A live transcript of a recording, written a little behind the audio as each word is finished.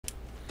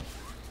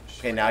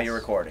Okay, now you're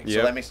recording. So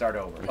Yep. let me start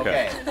over.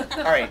 Okay.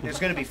 All right, there's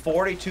going to be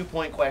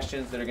 42-point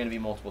questions that are going to be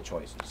multiple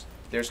choices.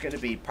 There's going to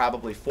be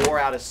probably 4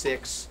 out of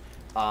 6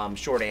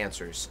 short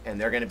answers,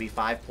 and they're going to be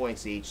 5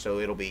 points each, so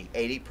it'll be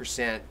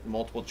 80%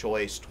 multiple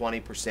choice,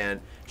 20%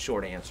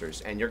 short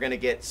answers, and you're going to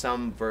get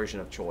some version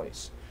of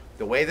choice.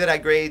 The way that I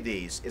grade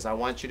these is I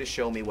want you to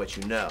show me what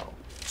you know.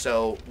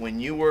 So when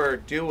you were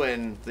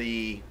doing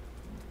the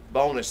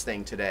bonus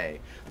thing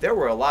today, there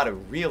were a lot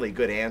of really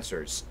good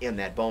answers in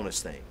that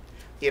bonus thing.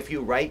 If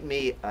you write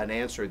me an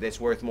answer that's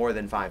worth more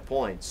than 5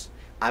 points,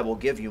 I will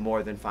give you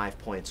more than 5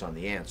 points on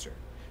the answer.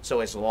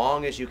 So as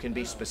long as you can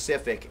be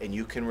specific and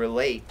you can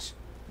relate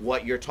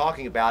what you're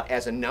talking about,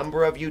 as a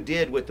number of you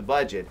did with the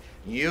budget,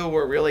 you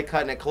were really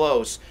cutting it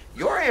close.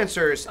 Your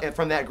answers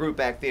from that group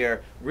back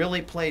there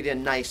really played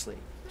in nicely.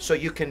 So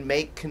you can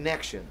make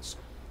connections.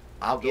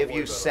 I'll give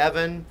you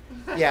 7.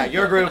 Yeah,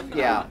 your group,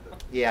 yeah.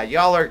 Yeah,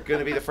 y'all are going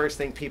to be the first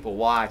thing people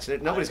watch.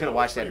 Nobody's going to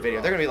watch that video.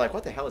 They're going to be like,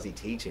 what the hell is he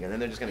teaching? And then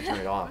they're just going to turn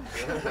it off.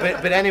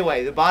 But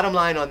anyway, the bottom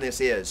line on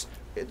this is,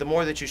 the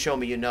more that you show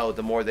me you know,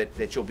 the more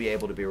that you'll be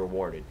able to be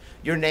rewarded.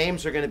 Your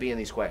names are going to be in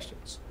these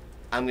questions.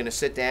 I'm going to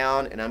sit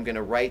down and I'm going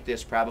to write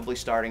this probably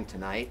starting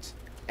tonight.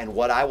 And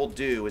what I will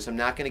do is I'm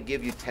not going to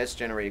give you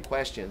test-generated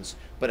questions,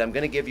 but I'm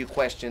going to give you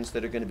questions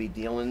that are going to be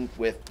dealing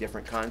with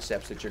different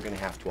concepts that you're going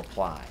to have to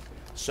apply.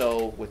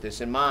 So with this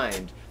in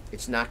mind,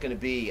 it's not going to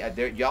be,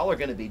 y'all are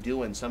going to be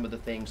doing some of the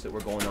things that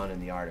were going on in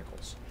the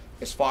articles.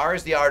 As far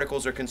as the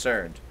articles are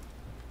concerned,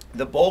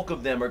 the bulk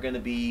of them are going to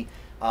be,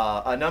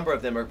 a number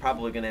of them are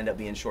probably going to end up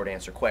being short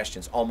answer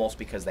questions, almost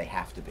because they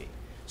have to be.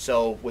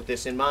 So with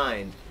this in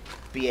mind,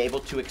 be able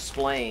to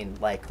explain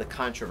like the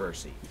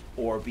controversy,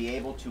 or be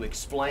able to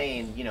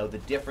explain, you know, the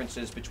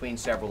differences between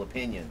several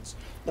opinions.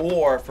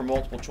 Or for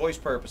multiple choice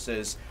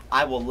purposes,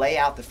 I will lay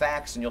out the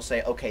facts and you'll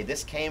say, okay,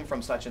 this came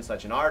from such and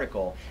such an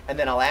article, and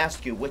then I'll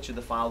ask you which of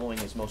the following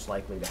is most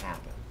likely to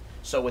happen.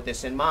 So with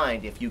this in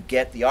mind, if you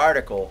get the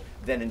article,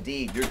 then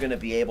indeed you're going to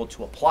be able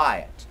to apply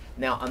it.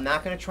 Now, I'm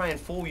not going to try and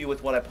fool you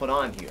with what I put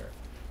on here,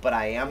 but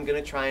I am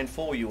going to try and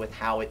fool you with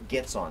how it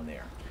gets on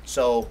there.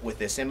 So with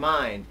this in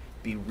mind,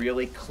 be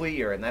really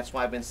clear, and that's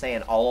why I've been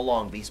saying all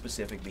along, be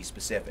specific, be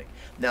specific.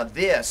 Now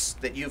this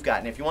that you've got,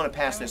 and if you want to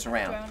pass this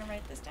around. Do I want to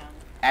write this down?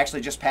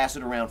 Actually, just pass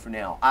it around for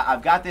now.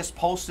 I've got this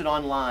posted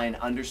online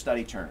under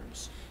study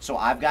terms. So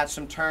I've got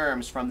some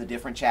terms from the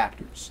different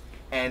chapters.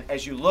 And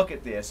as you look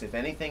at this, if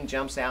anything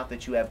jumps out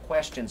that you have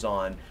questions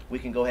on, we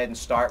can go ahead and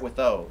start with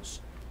those.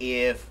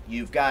 If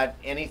you've got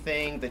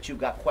anything that you've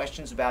got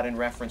questions about in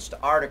reference to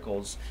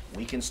articles,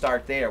 we can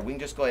start there. We can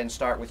just go ahead and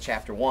start with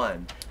chapter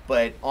 1.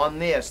 But on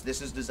this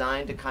is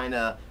designed to kind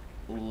of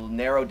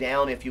narrow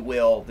down, if you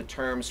will, the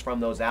terms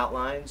from those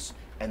outlines.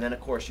 And then, of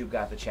course, you've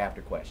got the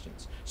chapter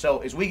questions. So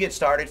as we get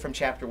started from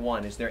chapter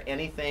 1, is there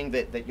anything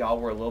that y'all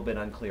were a little bit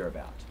unclear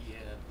about? Yeah,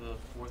 the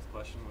 4th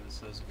question when it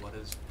says, what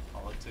is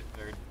Politik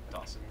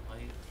Verdossenheit?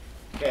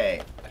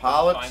 Okay, I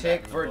couldn't find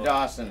that Politik in the book, and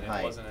Verdossenheit.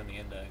 It wasn't in the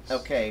index.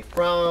 Okay,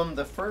 from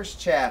the first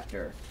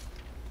chapter,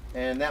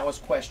 and that was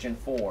question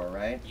 4,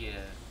 right? Yeah.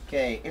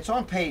 Okay, it's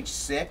on page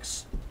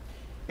 6.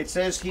 It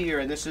says here,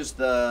 and this is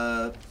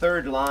the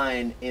 3rd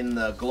line in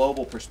the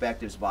global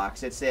perspectives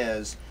box, it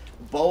says,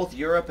 both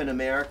Europe and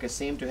America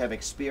seem to have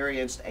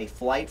experienced a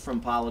flight from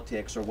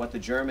politics, or what the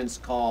Germans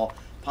call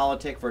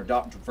Politik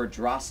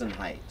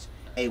Verdossenheit.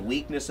 A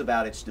weakness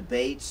about its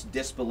debates,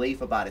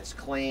 disbelief about its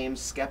claims,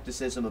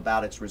 skepticism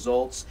about its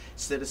results,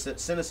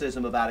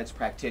 cynicism about its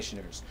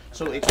practitioners.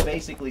 So it's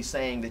basically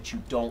saying that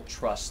you don't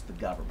trust the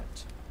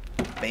government.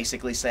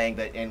 Basically saying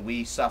that, and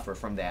we suffer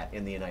from that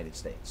in the United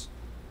States.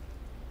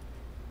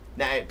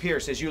 Now,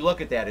 Pierce, as you look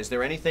at that, is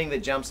there anything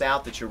that jumps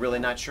out that you're really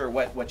not sure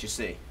what you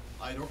see?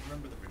 I don't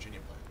remember the Virginia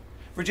plan.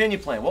 Virginia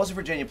plan. What was the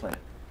Virginia plan?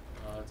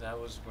 That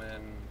was when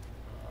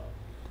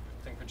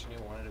I think Virginia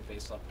wanted to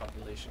base off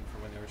population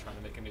for when they were trying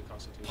to make a new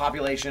constitution.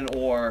 Population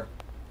or...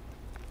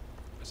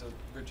 So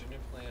Virginia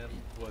plan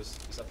was,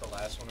 is that the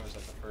last one or was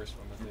that the first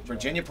one? That they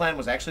Virginia plan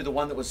was actually the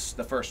one that was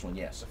the first one,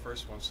 yes. The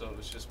first one, so it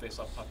was just based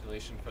off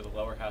population for the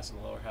lower house, and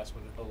the lower house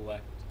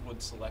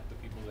would select the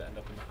people that end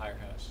up in the higher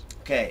house.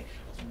 Okay,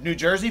 New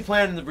Jersey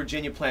plan and the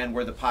Virginia plan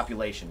were the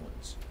population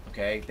ones.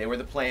 Okay, they were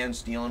the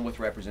plans dealing with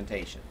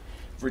representation.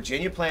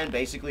 Virginia plan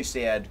basically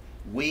said,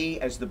 we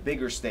as the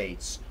bigger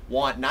states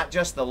want not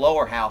just the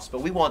lower house,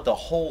 but we want the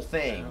whole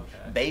thing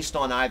based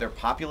on either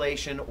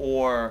population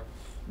or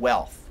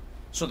wealth.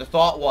 So the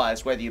thought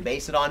was, whether you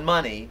base it on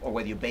money or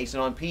whether you base it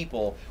on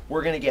people,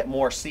 we're going to get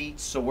more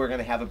seats, so we're going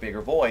to have a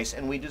bigger voice,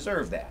 and we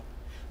deserve that.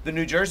 The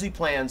New Jersey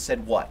plan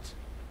said what?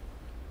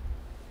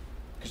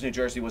 Because New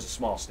Jersey was a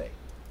small state.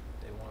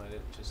 They wanted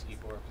it just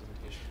equal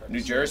representation. For every New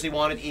state. Jersey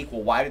wanted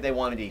equal. Why did they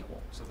want it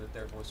equal? So that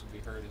their voice would be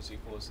heard as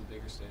equal as the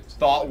bigger states.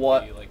 Thought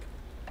what? Be, like,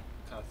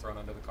 kind of thrown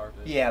under the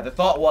carpet. Yeah, the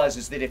thought was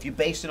is that if you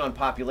base it on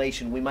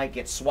population, we might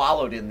get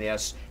swallowed in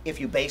this. If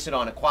you base it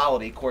on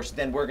equality, of course,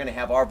 then we're going to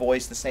have our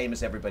voice the same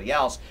as everybody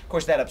else. Of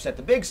course, that upset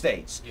the big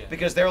states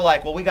because they're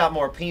like, well, we got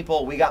more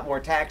people, we got more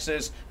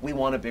taxes, we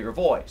want a bigger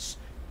voice.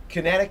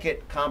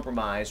 Connecticut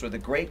Compromise, or the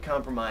Great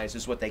Compromise,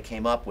 is what they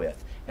came up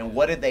with. And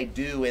what did they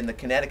do in the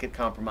Connecticut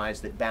Compromise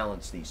that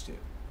balanced these two?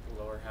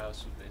 The lower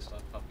house was based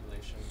off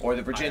population. Or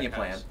the Virginia higher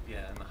plan. house-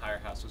 Yeah, and the higher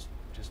house was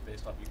just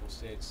based off equal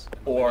states.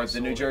 And Or way they the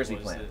New sold it Jersey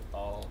was plan. that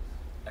all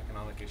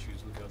economic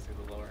issues would go through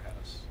the lower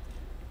house.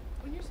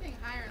 When you're saying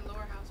higher and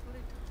lower house, what are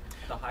you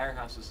talking The higher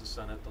house is the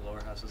Senate, the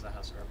lower house is the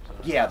House of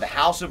Representatives. Yeah, the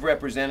House of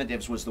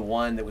Representatives was the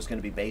one that was going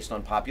to be based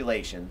on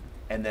population,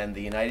 and then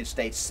the United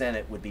States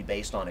Senate would be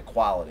based on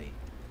equality.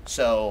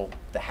 So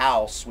the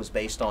House was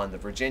based on the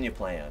Virginia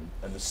plan,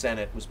 and the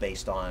Senate was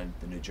based on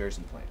the New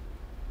Jersey plan.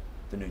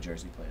 The New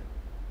Jersey plan.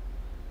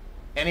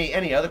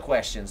 Any other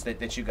questions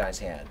that you guys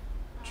had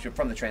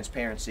from the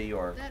transparency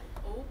or about? Is that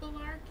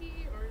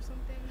oligarchy or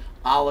something?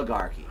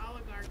 oligarchy?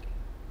 Oligarchy.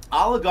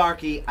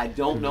 Oligarchy, I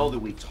don't know that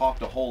we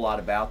talked a whole lot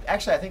about.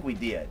 Actually, I think we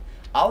did.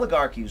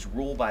 Oligarchy is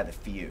ruled by the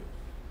few.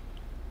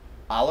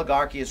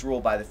 Oligarchy is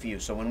ruled by the few.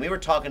 So when we were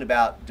talking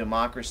about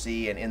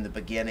democracy and in the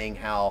beginning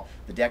how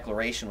the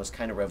Declaration was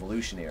kind of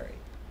revolutionary,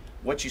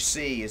 what you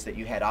see is that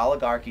you had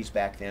oligarchies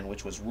back then,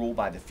 which was ruled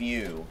by the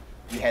few.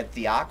 You had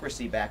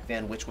theocracy back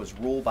then, which was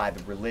ruled by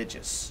the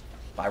religious,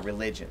 by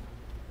religion.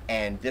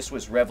 And this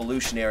was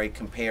revolutionary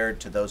compared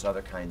to those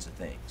other kinds of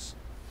things.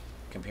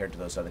 Compared to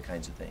those other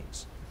kinds of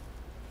things.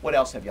 What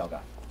else have y'all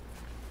got?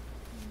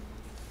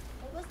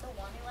 What was the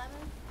 111?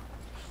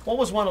 What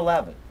was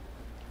 111?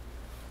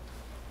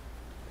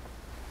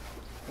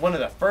 One of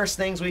the first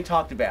things we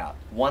talked about,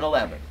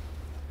 111.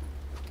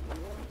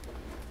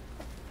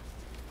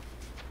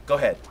 Go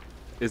ahead.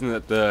 Isn't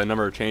that the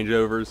number of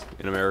changeovers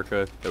in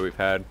America that we've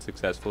had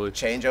successfully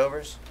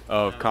Changeovers?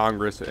 of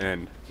Congress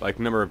and like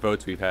number of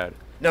votes we've had?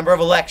 Number of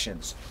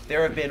elections.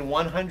 There have been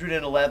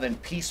 111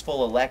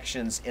 peaceful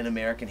elections in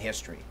American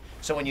history.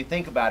 So when you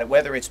think about it,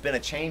 whether it's been a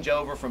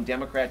changeover from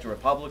Democrat to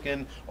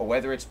Republican, or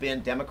whether it's been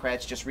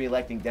Democrats just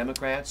re-electing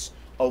Democrats,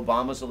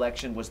 Obama's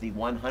election was the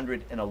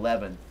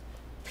 111th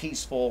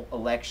peaceful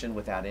election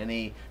without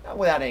any, not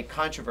without any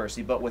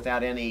controversy, but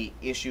without any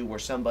issue where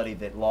somebody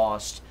that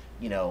lost,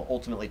 you know,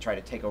 ultimately tried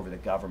to take over the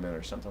government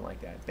or something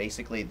like that.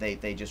 Basically,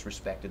 they just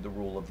respected the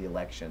rule of the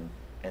election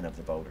and of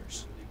the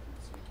voters.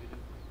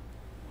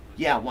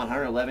 Yeah,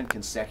 111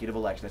 consecutive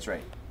elections. That's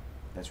right.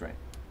 That's right.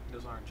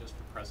 Those aren't just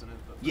for president,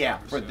 but for Yeah,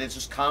 Congress, for too. this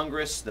is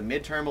Congress, the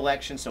midterm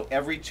election. So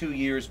every 2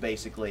 years,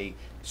 basically,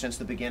 since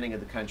the beginning of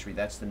the country,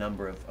 that's the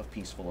number of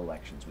peaceful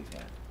elections we've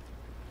had.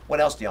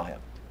 What else do y'all have?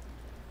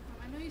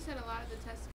 I know you said a lot of the